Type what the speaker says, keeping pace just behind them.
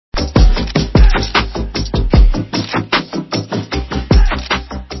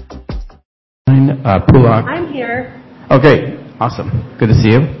Pulak. I'm here. Okay, awesome. Good to see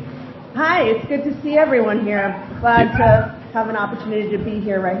you. Hi, it's good to see everyone here. I'm glad to have an opportunity to be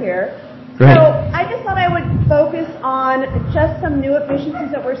here right here. Great. So I just thought I would focus on just some new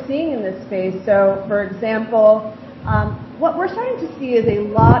efficiencies that we're seeing in this space. So, for example, what we're starting to see is a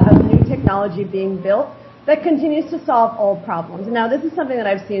lot of new technology being built that continues to solve old problems. Now, this is something that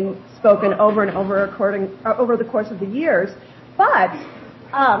I've seen spoken over and over over the course of the years. But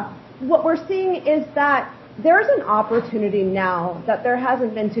what we're seeing is that there's an opportunity now that there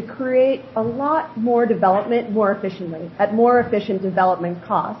hasn't been to create a lot more development more efficiently, at more efficient development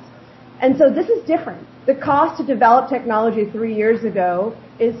costs. And so this is different. The cost to develop technology 3 years ago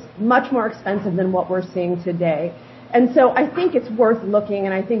is much more expensive than what we're seeing today. And so I think it's worth looking,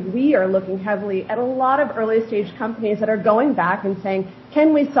 and I think we are looking heavily at a lot of early stage companies that are going back and saying,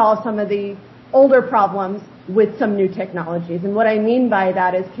 can we solve some of the older problems with some new technologies? And what I mean by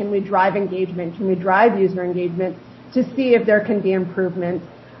that is, can we drive engagement? Can we drive user engagement to see if there can be improvements?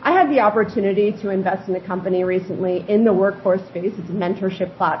 I had the opportunity to invest in a company recently in the workforce space. It's a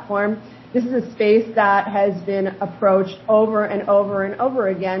mentorship platform. This is a space that has been approached over and over and over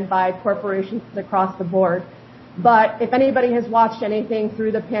again by corporations across the board. But if anybody has watched anything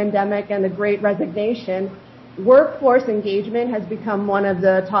through the pandemic and the Great Resignation, workforce engagement has become one of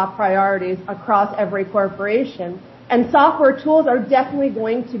the top priorities across every corporation. And software tools are definitely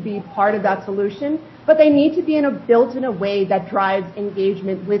going to be part of that solution, but they need to be built in a way that drives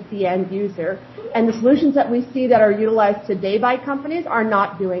engagement with the end user. And the solutions that we see that are utilized today by companies are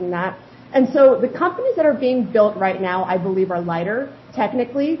not doing that. And so the companies that are being built right now, I believe, are lighter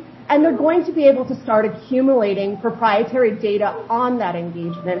technically, and they're going to be able to start accumulating proprietary data on that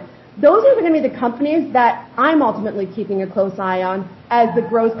engagement. Those are going to be the companies that I'm ultimately keeping a close eye on as the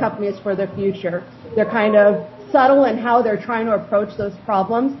growth companies for the future. They're kind of subtle in how they're trying to approach those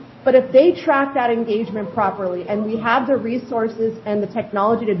problems, but if they track that engagement properly, and we have the resources and the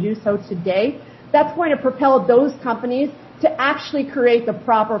technology to do so today, that's going to propel those companies to actually create the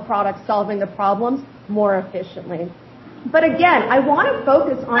proper products solving the problems more efficiently. But again, I want to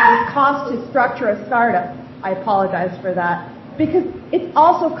focus on the cost to structure a startup. I apologize for that, because it's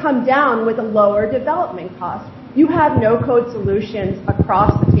also come down with a lower development cost. You have no-code solutions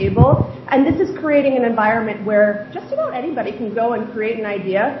across the table, and this is creating an environment where just about anybody can go and create an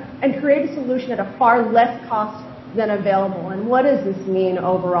idea and create a solution at a far less cost than available. And what does this mean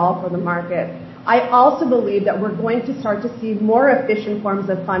overall for the market? I also believe that we're going to start to see more efficient forms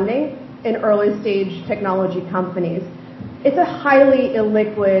of funding in early-stage technology companies. It's a highly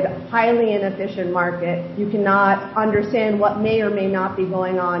illiquid, highly inefficient market. You cannot understand what may or may not be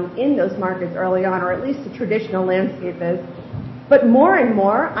going on in those markets early on, or at least the traditional landscape is. But more and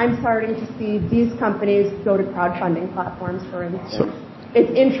more, I'm starting to see these companies go to crowdfunding platforms, for instance.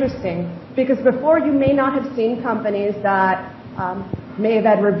 It's interesting, because before you may not have seen companies that may have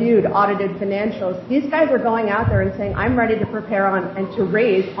had reviewed, audited financials. These guys are going out there and saying, I'm ready to prepare on and to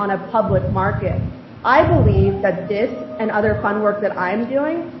raise on a public market. I believe that this and other fun work that I'm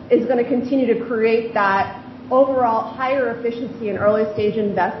doing is going to continue to create that overall higher efficiency in early stage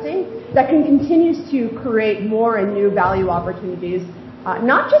investing that can continue to create more and new value opportunities,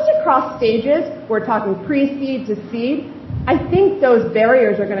 not just across stages. We're talking pre-seed to seed. I think those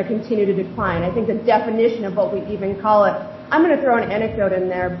barriers are going to continue to decline. I think the definition of what we even call it, I'm going to throw an anecdote in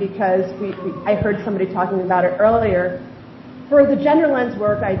there because I heard somebody talking about it earlier. For the gender lens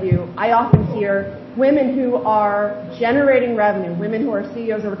work I do, I often hear women who are generating revenue, women who are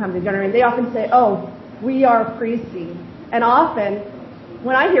CEOs of a company generating, they often say, oh, we are pre-seed. And often,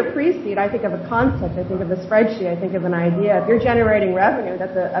 when I hear pre-seed, I think of a concept, I think of a spreadsheet, I think of an idea. If you're generating revenue,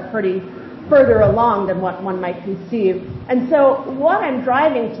 that's a pretty further along than what one might conceive. And so what I'm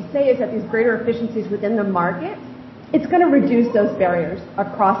driving to say is that these greater efficiencies within the market, it's going to reduce those barriers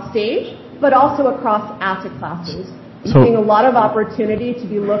across stage, but also across asset classes. So, seeing a lot of opportunity to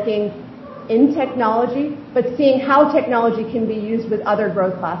be looking in technology, but seeing how technology can be used with other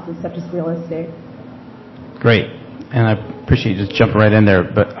growth classes such as real estate. Great. And I appreciate you just jumping right in there.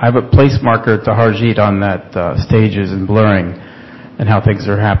 But I have a place marker to Harjeet on that stages and blurring and how things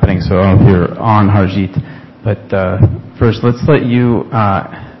are happening. So I don't know if you're on, Harjeet. But first, let's let you,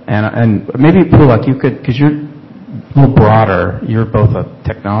 and maybe Pulak, you could, because you're a little broader. You're both a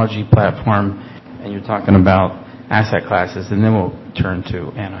technology platform and you're talking about asset classes, and then we'll turn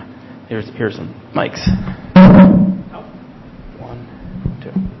to Anna. Here's some mics. 1,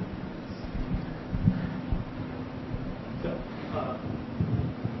 2.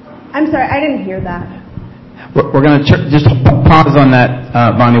 I'm sorry, I didn't hear that. We're going to just pause on that,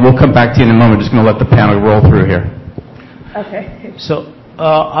 Vanya. We'll come back to you in a moment. Just going to let the panel roll through here. Okay. So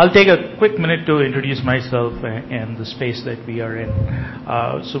I'll take a quick minute to introduce myself and the space that we are in.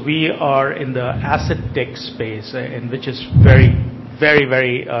 So we are in the asset tech space, and which is very, very,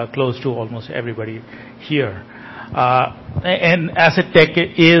 very close to almost everybody here. And asset tech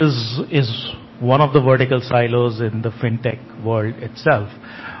is one of the vertical silos in the fintech world itself.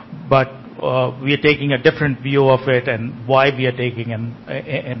 But we are taking a different view of it, and why we are taking,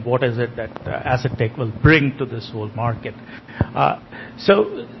 and what is it that asset tech will bring to this whole market.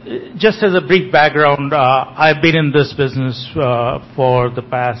 So just as a brief background, I've been in this business for the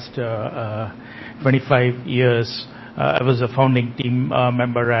past 25 years. I was a founding team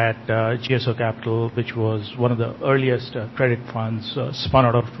member at GSO Capital, which was one of the earliest credit funds, spun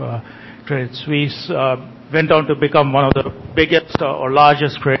out of Credit Suisse. Went on to become one of the biggest or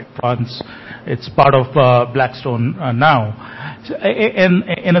largest credit funds. It's part of Blackstone now.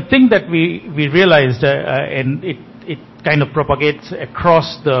 And a thing that we realized, and it kind of propagates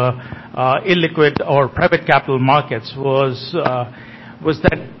across the illiquid or private capital markets, was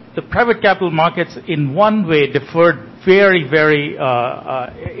that the private capital markets in one way differed very, very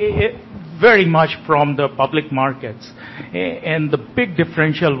very much from the public markets. And the big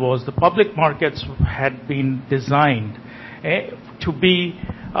differential was the public markets had been designed to be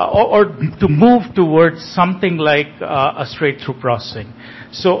or to move towards something like a straight-through processing.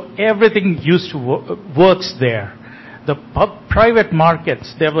 So everything used to works there. The private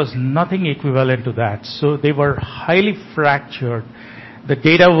markets, there was nothing equivalent to that. So they were highly fractured. The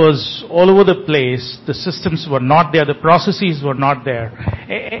data was all over the place. The systems were not there. The processes were not there.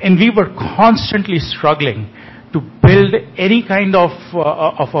 And we were constantly struggling to build any kind of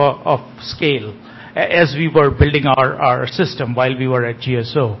scale as we were building our system while we were at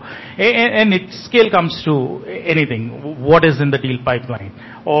GSO. And scale comes to anything. What is in the deal pipeline?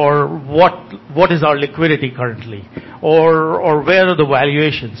 Or what is our liquidity currently? Or where are the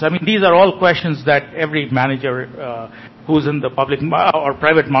valuations? I mean, these are all questions that every manager who's in the public or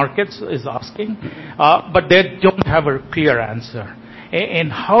private markets is asking, but they don't have a clear answer.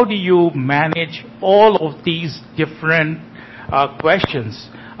 And how do you manage all of these different questions?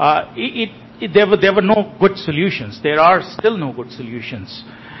 There were no good solutions. There are still no good solutions.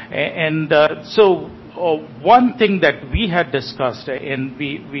 And so one thing that we had discussed, and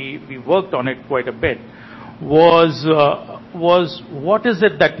we worked on it quite a bit, was what is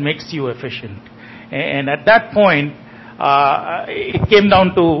it that makes you efficient? And at that point, it came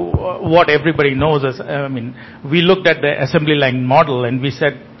down to what everybody knows. We looked at the assembly line model, and we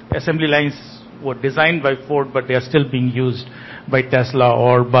said assembly lines were designed by Ford, but they are still being used by Tesla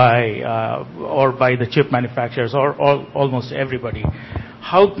or by the chip manufacturers or almost everybody.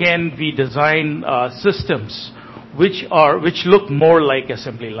 How can we design systems which look more like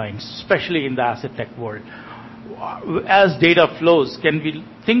assembly lines, especially in the asset tech world? As data flows, can we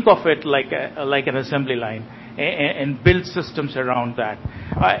think of it like an assembly line and build systems around that?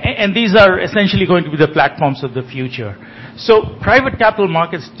 And these are essentially going to be the platforms of the future. So private capital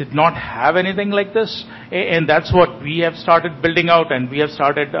markets did not have anything like this, and that's what we have started building out, and we have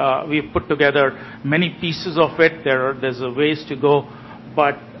put together many pieces of it. There's a ways to go,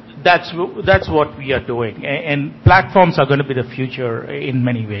 but that's what we are doing. And platforms are going to be the future in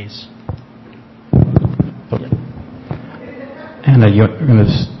many ways. And you're going to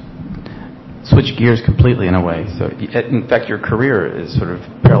switch gears completely in a way. So, in fact, your career is sort of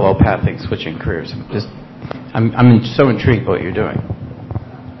parallel pathing, switching careers. I'm so intrigued by what you're doing.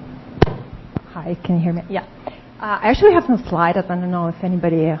 Hi, can you hear me? Yeah. I actually have some slides. I don't know if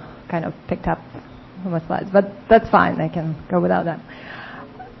anybody kind of picked up my slides, but that's fine. I can go without them.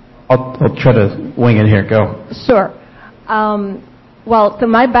 I'll try to wing it here. Go. Sure. Well, so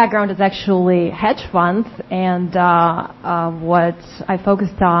my background is actually hedge funds, and what I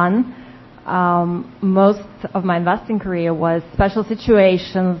focused on most of my investing career was special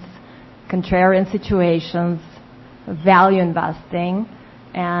situations, contrarian situations, value investing,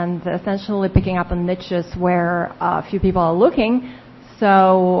 and essentially picking up on niches where few people are looking.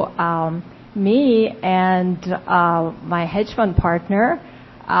 So me and my hedge fund partner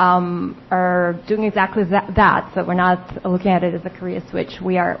are doing exactly that. So we're not looking at it as a career switch.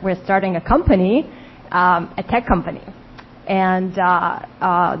 We're starting a company, a tech company, and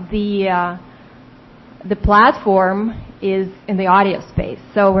the platform is in the audio space.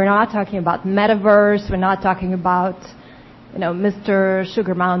 So we're not talking about metaverse. We're not talking about Mr.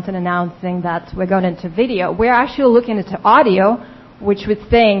 Sugar Mountain announcing that we're going into video. We're actually looking into audio, which we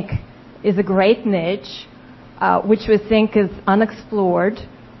think is a great niche, which we think is unexplored.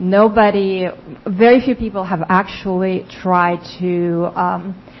 Very few people have actually tried to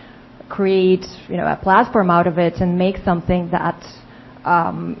create, a platform out of it and make something that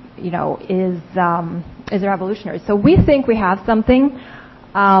is revolutionary. So we think we have something.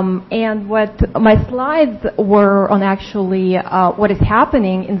 And what my slides were on actually what is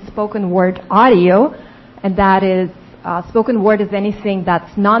happening in spoken word audio, and that is spoken word is anything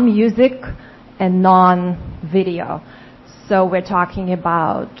that's non-music and non-video. So we're talking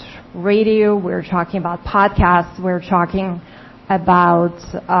about radio, we're talking about podcasts, we're talking about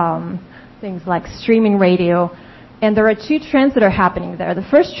things like streaming radio. And there are two trends that are happening there. The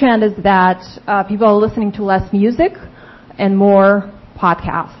first trend is that people are listening to less music and more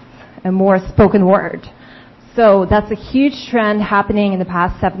podcasts and more spoken word. So that's a huge trend happening in the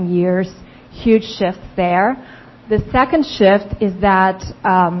past 7 years, huge shifts there. The second shift is that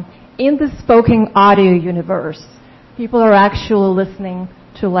in the spoken audio universe, people are actually listening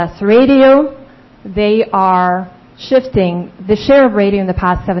to less radio. They are shifting. The share of radio in the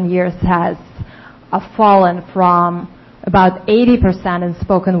past 7 years has fallen from about 80% in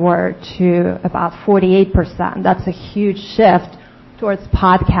spoken word to about 48%. That's a huge shift towards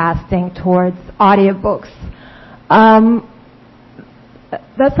podcasting, towards audiobooks.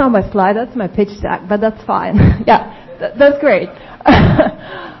 That's not my slide, that's my pitch deck, but that's fine. Yeah, that's great.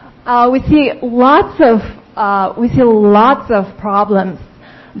 We see lots of problems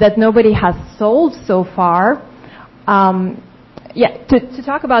that nobody has solved so far. To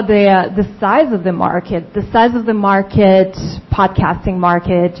talk about the size of the market, podcasting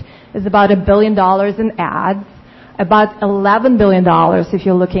market is about $1 billion in ads, about $11 billion if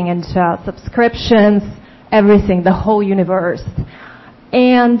you're looking into subscriptions, everything, the whole universe.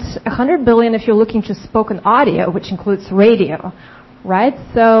 And $100 billion if you're looking to spoken audio, which includes radio, right?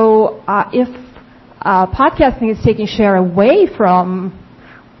 So if podcasting is taking share away from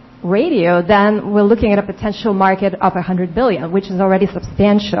radio, then we're looking at a potential market of $100 billion, which is already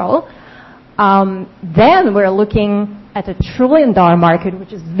substantial. Then we're looking at a $1 trillion market,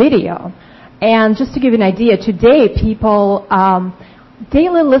 which is video. And just to give you an idea, today people,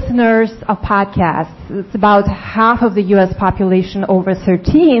 daily listeners of podcasts, it's about half of the U.S. population over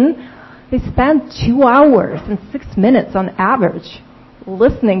 13, they spend 2 hours and 6 minutes on average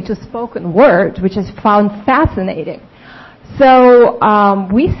listening to spoken word, which is found fascinating. So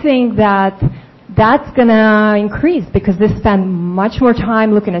we think that that's going to increase because they spend much more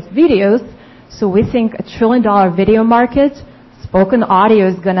time looking at videos. So we think $1 trillion video market, spoken audio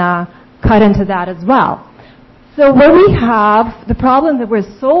is going to cut into that as well. So what we have, the problem that we're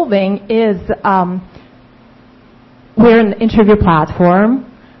solving is we're an interview platform.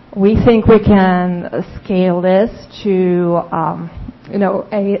 We think we can scale this to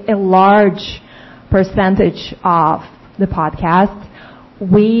a large percentage of the podcast.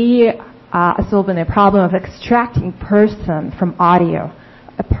 We are solving the problem of extracting person from audio.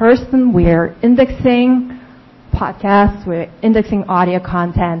 A person, we're indexing podcasts, we're indexing audio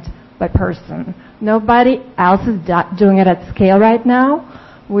content by person. Nobody else is doing it at scale right now.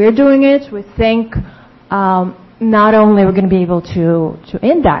 We're doing it. We think not only we're going to be able to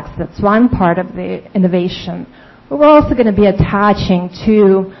index, that's one part of the innovation, but we're also going to be attaching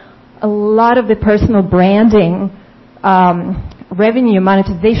to a lot of the personal branding revenue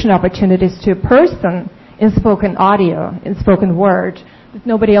monetization opportunities to a person in spoken audio, in spoken word, that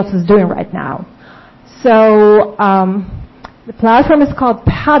nobody else is doing right now. So the platform is called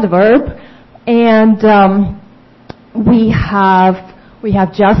Podverb, and we have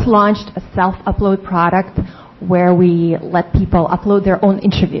just launched a self-upload product where we let people upload their own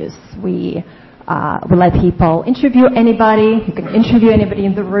interviews. We let people interview anybody. You can interview anybody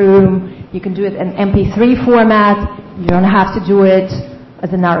in the room. You can do it in MP3 format. You don't have to do it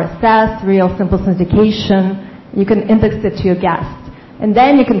as an RSS, real simple syndication. You can index it to your guest. And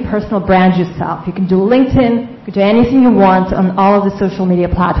then you can personal brand yourself. You can do LinkedIn. You can do anything you want on all of the social media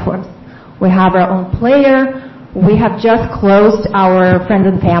platforms. We have our own player. We have just closed our friends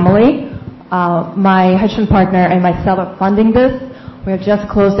and family. My Hudson partner and myself are funding this. We have just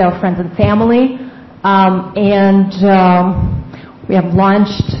closed our friends and family. We have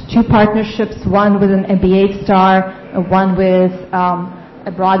launched 2 partnerships, one with an NBA star and one with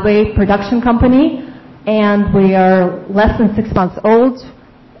a Broadway production company. And we are less than 6 months old.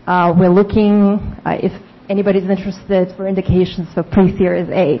 We're looking, if anybody's interested, for indications for pre-Series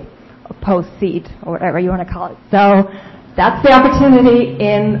A or post-seed or whatever you want to call it. So that's the opportunity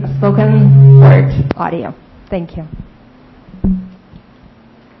in spoken word audio. Thank you.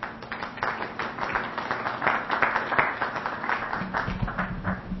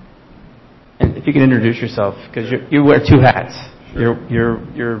 And if you can introduce yourself, because you wear 2 hats.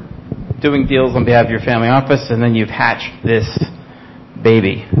 You're doing deals on behalf of your family office, and then you've hatched this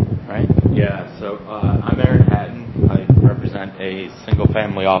baby, right? Yeah. So I'm Aaron Hatton. I represent represent a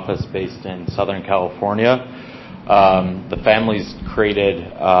single-family office based in Southern California. The family's created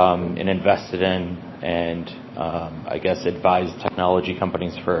and invested in and I guess advised technology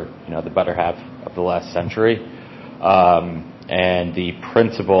companies for the better half of the last century. And the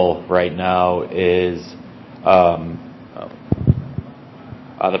principal right now is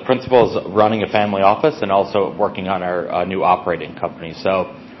the principal is running a family office and also working on our new operating company.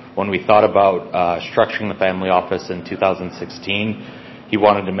 So when we thought about structuring the family office in 2016, he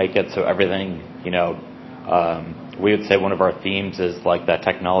wanted to make it so everything, we would say one of our themes is like that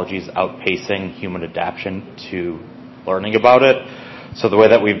technology is outpacing human adaptation to learning about it. So the way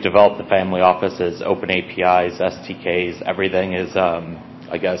that we've developed the family office is open APIs, SDKs, everything is,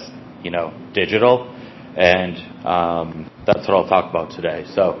 digital. And that's what I'll talk about today.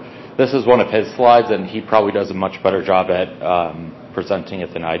 So this is one of his slides, and he probably does a much better job at presenting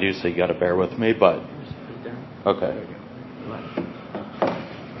it than I do, so you got to bear with me. But okay.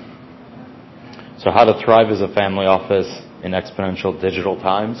 So how to thrive as a family office in exponential digital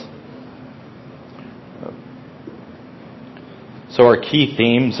times. So our key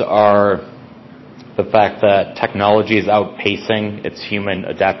themes are the fact that technology is outpacing its human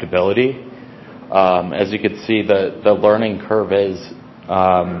adaptability. As you can see, the learning curve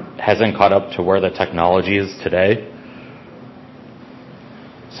hasn't caught up to where the technology is today.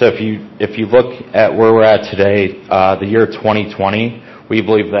 So if you look at where we're at today, the year 2020, we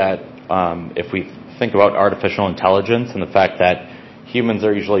believe that if we think about artificial intelligence and the fact that humans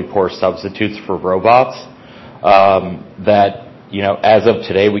are usually poor substitutes for robots, that as of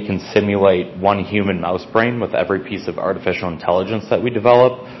today, we can simulate one human mouse brain with every piece of artificial intelligence that we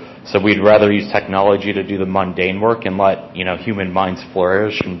develop. So we'd rather use technology to do the mundane work and let, human minds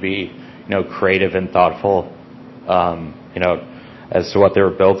flourish and be, creative and thoughtful, as to what they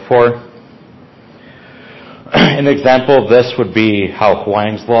were built for. An example of this would be how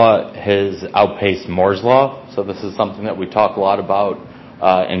Huang's law has outpaced Moore's law. So this is something that we talk a lot about.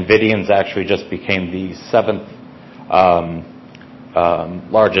 NVIDIA's actually just became the 7th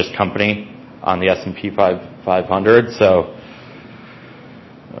largest company on the S&P 500. So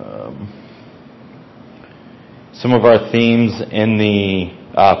some of our themes in the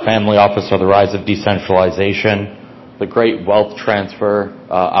family office are the rise of decentralization, the great wealth transfer,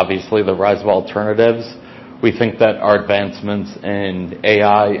 obviously the rise of alternatives. We think that our advancements in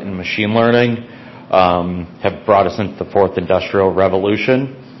AI and machine learning have brought us into the 4th industrial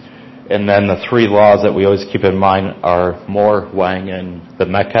revolution. And then the 3 laws that we always keep in mind are Moore, Wang, and the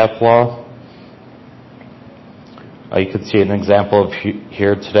Metcalfe law. You can see an example of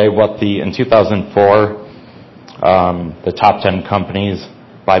here today in 2004, the top 10 companies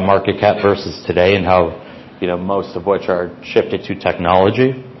by market cap versus today, and how, most of which are shifted to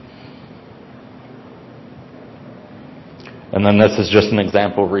technology. And then this is just an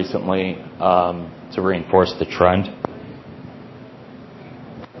example recently to reinforce the trend.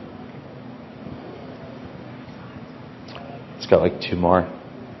 It's got like 2 more.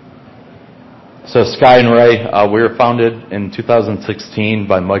 So Sky and Ray, we were founded in 2016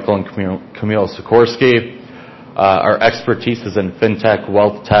 by Michael and Camille Sikorsky. Our expertise is in fintech,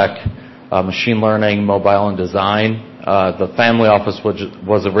 wealth tech, machine learning, mobile, and design. The family office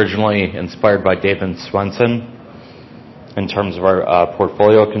was originally inspired by David Swensen in terms of our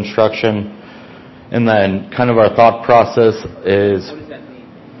portfolio construction. And then kind of our thought process is, what does that mean?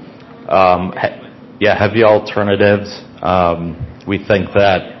 Heavy alternatives. We think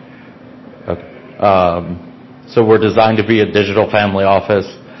that, so we're designed to be a digital family office.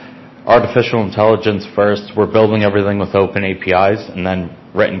 Artificial intelligence first. We're building everything with open APIs, and then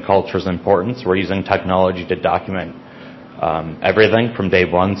written culture is important. So we're using technology to document everything from day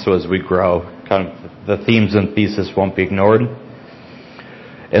one. So as we grow, kind of the themes and thesis won't be ignored.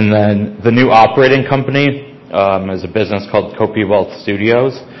 And then the new operating company is a business called Kopi Wealth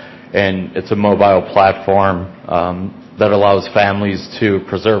Studios, and it's a mobile platform that allows families to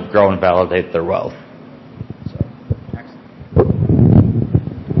preserve, grow, and validate their wealth.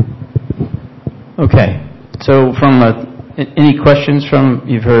 Okay. So any questions from,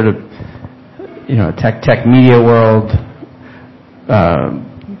 you've heard of, tech media world,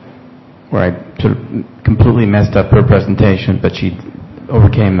 where I sort of completely messed up her presentation, but she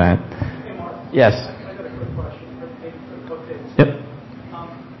overcame that. Hey, Mark. Yes. I got a quick question, maybe for the co-pays. Yep.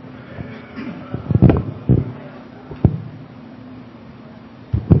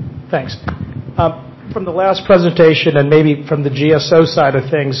 Thanks. From the last presentation and maybe from the GSO side of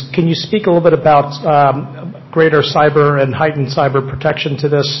things, can you speak a little bit about greater cyber and heightened cyber protection to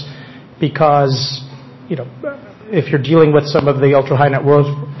this? Because, if you're dealing with some of the ultra high net worth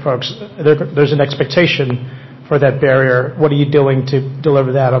folks, there's an expectation for that barrier. What are you doing to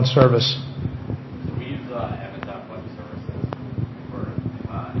deliver that on service? We use Amazon Web Services for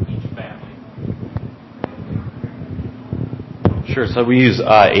each family. Sure. So we use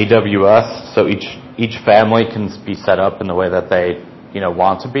AWS. So each family can be set up in the way that they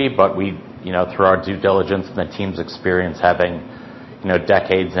want to be, but we through our due diligence and the team's experience having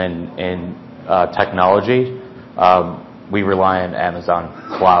decades in technology, we rely on Amazon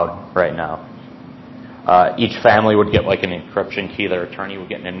Cloud right now. Each family would get like an encryption key. Their attorney would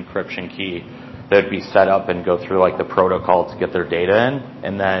get an encryption key that would be set up and go through like the protocol to get their data in.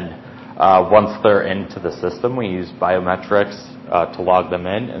 And then once they're into the system, we use biometrics to log them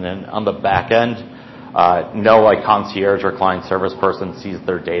in. And then on the back end, no like concierge or client service person sees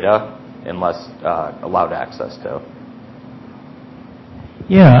their data unless allowed access to.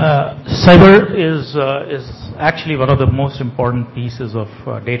 Yeah, cyber is actually one of the most important pieces of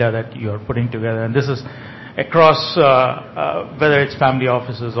data that you are putting together, and this is across whether it's family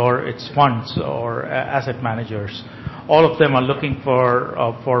offices or it's funds or asset managers. All of them are looking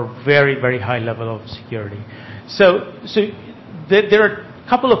for very, very high level of security. So there are a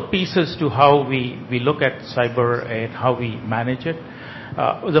couple of pieces to how we look at cyber and how we manage it.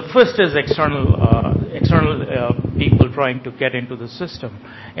 The first is external people trying to get into the system,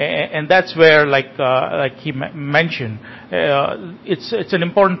 and that's where, like he mentioned, it's an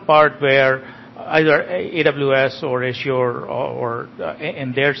important part where either AWS or Azure or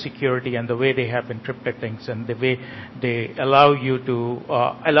in their security and the way they have encrypted things and the way they allow you to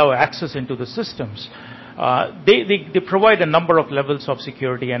allow access into the systems. They provide a number of levels of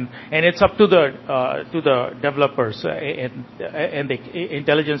security, and it's up to the developers and the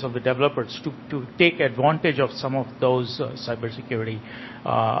intelligence of the developers to take advantage of some of those cybersecurity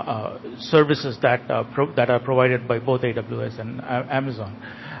services that are provided by both AWS and Amazon.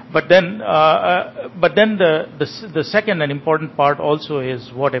 But then the second and important part also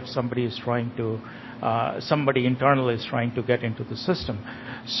is, what if somebody internal is trying to get into the system,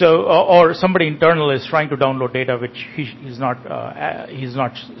 or somebody internal is trying to download data which he's not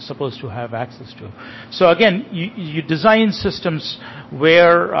supposed to have access to. So again, you design systems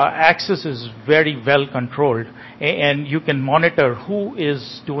where access is very well controlled, and you can monitor who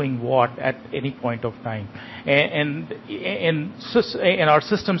is doing what at any point of time. And our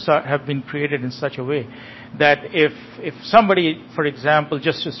systems have been created in such a way that if somebody, for example,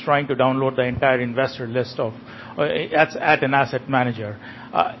 just is trying to download the entire investor list at an asset manager,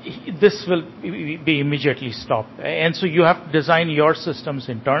 this will be immediately stopped. And so you have to design your systems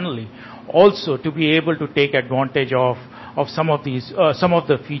internally also to be able to take advantage of some of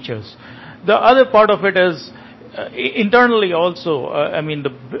the features. The other part of it is internally also.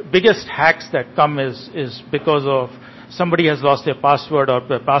 The biggest hacks that come is because of somebody has lost their password, or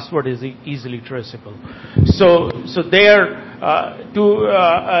the password is easily traceable. So there,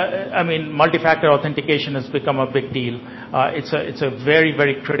 multi-factor authentication has become a big deal. It's a very,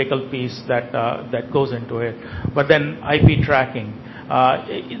 very critical piece that goes into it. But then IP tracking.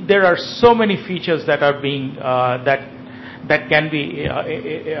 There are so many features that are being that can be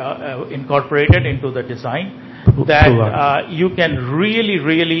incorporated into the design that you can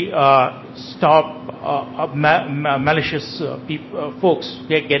really stop malicious folks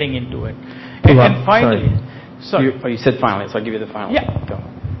getting into it. And finally, sorry. You said finally, so I'll give you the final. Yeah. Go.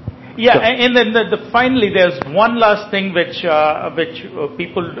 Yeah, and then finally, there's one last thing which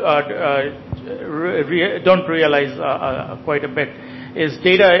people don't realize quite a bit, is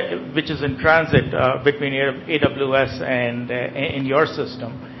data which is in transit between AWS and in your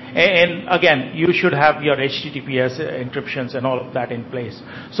system. And again, you should have your HTTPS encryptions and all of that in place.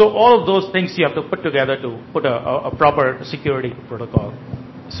 So all of those things you have to put together to put a proper security protocol.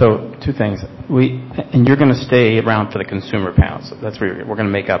 So two things. And you're going to stay around for the consumer panel. So that's where we're going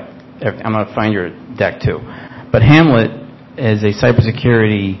to make up everything. I'm going to find your deck too. But Hamlet, as a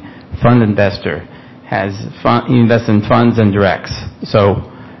cybersecurity fund investor, he invests in funds and directs. So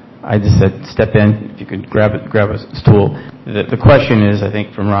I just said, step in. If you could grab a stool. The question is, I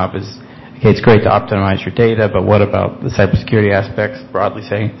think, from Rob is, okay, it's great to optimize your data, but what about the cybersecurity aspects, broadly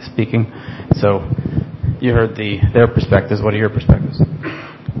speaking? So you heard their perspectives. What are your perspectives?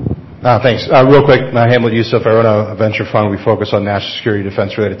 Thanks. Real quick, Hamlet Yusuf. I run a venture fund. We focus on national security,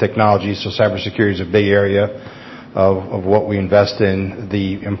 defense-related technologies. So cybersecurity is a big area of what we invest in.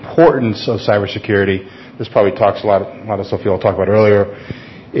 The importance of cybersecurity, this probably talks a lot of stuff you all talked about earlier,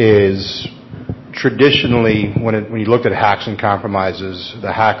 is traditionally when you looked at hacks and compromises,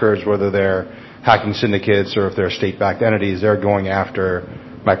 the hackers, whether they're hacking syndicates or if they're state-backed entities, they're going after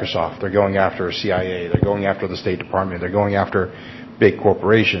Microsoft, they're going after CIA, they're going after the State Department, they're going after big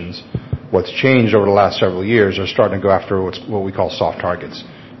corporations. What's changed over the last several years are starting to go after what we call soft targets.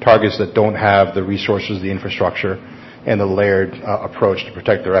 Targets that don't have the resources, the infrastructure, and the layered approach to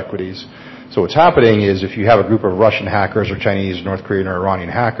protect their equities. So what's happening is if you have a group of Russian hackers or Chinese, North Korean, or Iranian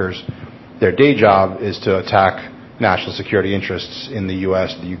hackers, their day job is to attack national security interests in the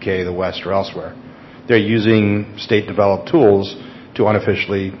U.S., the U.K., the West, or elsewhere. They're using state-developed tools to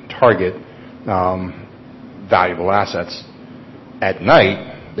unofficially target valuable assets. At night,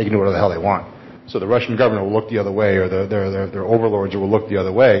 they can do whatever the hell they want. So the Russian government will look the other way, or their overlords will look the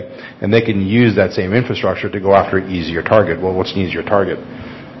other way, and they can use that same infrastructure to go after an easier target. Well, what's an easier target?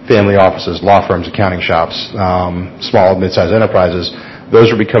 Family offices, law firms, accounting shops, small, mid-sized enterprises.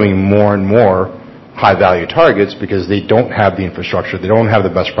 Those are becoming more and more high-value targets because they don't have the infrastructure, they don't have the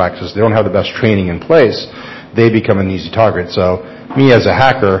best practices, they don't have the best training in place. They become an easy target. So me as a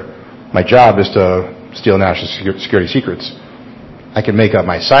hacker, my job is to steal national security secrets. I can make up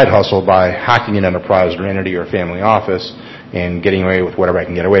my side hustle by hacking an enterprise or entity or family office and getting away with whatever I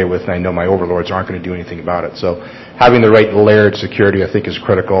can get away with, and I know my overlords aren't going to do anything about it. So having the right layered security, I think, is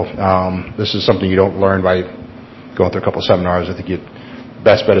critical. This is something you don't learn by going through a couple of seminars. I think your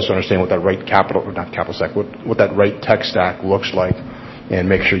best bet is to understand what that right what that right tech stack looks like, and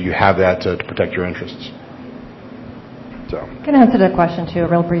make sure you have that to protect your interests. So. Can I answer that question too,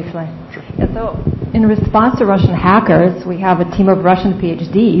 real briefly? Sure. Yeah, so in response to Russian hackers, we have a team of Russian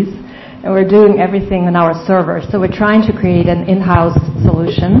PhDs, and we're doing everything on our servers. So we're trying to create an in-house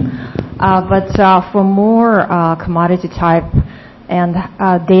solution, but for more commodity type and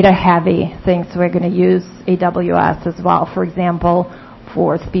data-heavy things, we're going to use AWS as well. For example,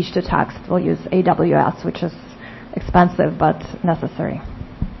 for speech-to-text, we'll use AWS, which is expensive but necessary.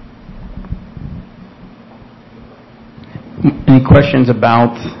 Any questions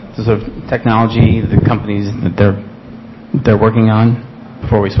about the sort of technology, the companies that they're working on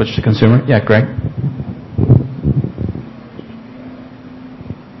before we switch to consumer? Yeah, Greg?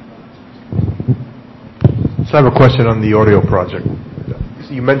 So I have a question on the audio project.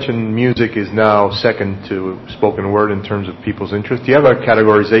 You mentioned music is now second to spoken word in terms of people's interest. Do you have a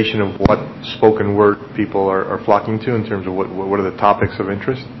categorization of what spoken word people are flocking to in terms of what are the topics of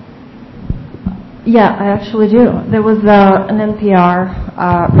interest? Yeah, I actually do. There was an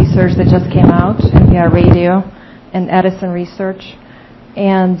NPR research that just came out, NPR Radio and Edison Research,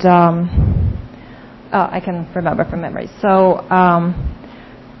 and I can remember from memory. So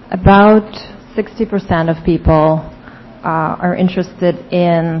about 60% of people are interested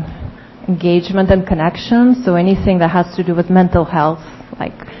in engagement and connection, so anything that has to do with mental health,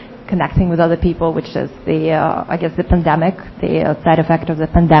 like connecting with other people, which is the pandemic, the side effect of the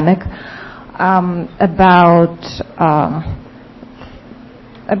pandemic. About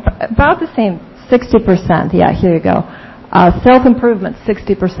the same, 60%. Yeah, here you go. Self-improvement,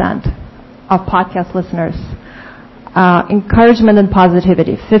 60% of podcast listeners. Encouragement and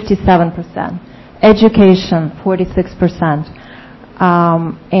positivity, 57%. Education, 46%.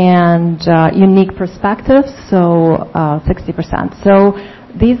 And unique perspectives, so 60%. So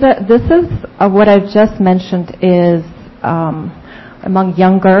this is what I've just mentioned is among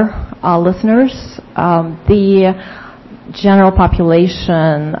younger listeners. The general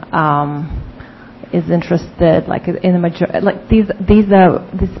population is interested, like in the majority, like these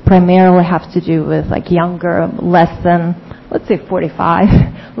primarily have to do with like younger, less than, let's say,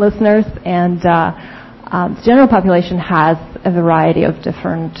 45 listeners, and the general population has a variety of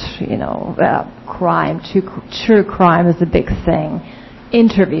different, crime. True crime is a big thing.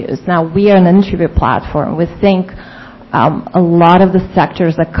 Interviews. Now we are an interview platform. We think a lot of the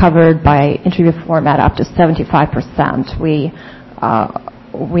sectors are covered by interview format, up to 75%. We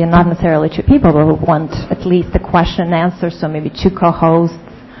are not necessarily two people, but we want at least a question and answer, so maybe two co-hosts,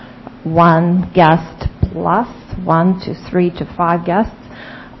 one guest plus 1 to 3 to 5 guests.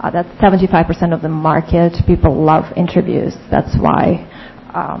 That's 75% of the market. People love interviews. That's why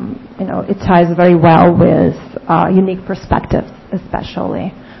it ties very well with unique perspectives,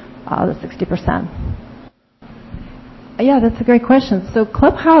 especially the 60%. Yeah, that's a great question. So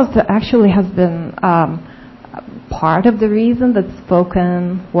Clubhouse actually has been part of the reason that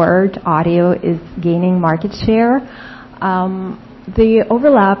spoken word audio is gaining market share. The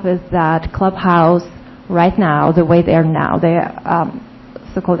overlap is that Clubhouse right now, the way they are now, they are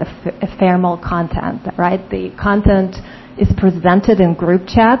so-called ephemeral content, right? The content is presented in group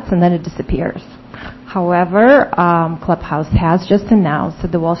chats and then it disappears. However, Clubhouse has just announced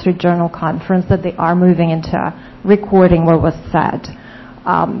at the Wall Street Journal conference that they are moving into recording what was said.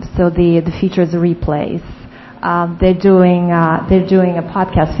 So the feature is replays. They're doing a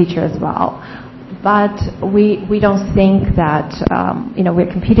podcast feature as well. But we don't think that,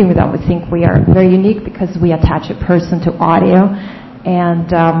 we're competing with them. We think we are very unique because we attach a person to audio. And,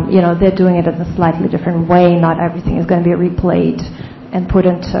 they're doing it in a slightly different way. Not everything is going to be replayed and put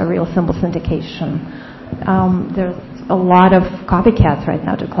into real simple syndication. There's a lot of copycats right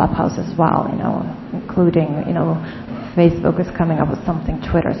now to Clubhouse as well, including, Facebook is coming up with something,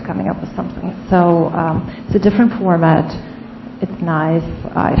 Twitter is coming up with something. So it's a different format. It's nice.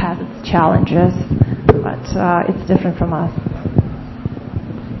 It has its challenges, but it's different from us.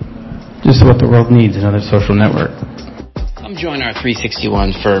 Just what the world needs, another social network. Come join our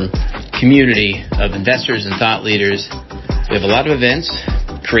 361 firm community of investors and thought leaders. We have a lot of events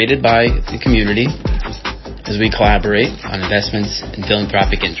created by the community as we collaborate on investments and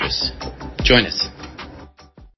philanthropic interests. Join us.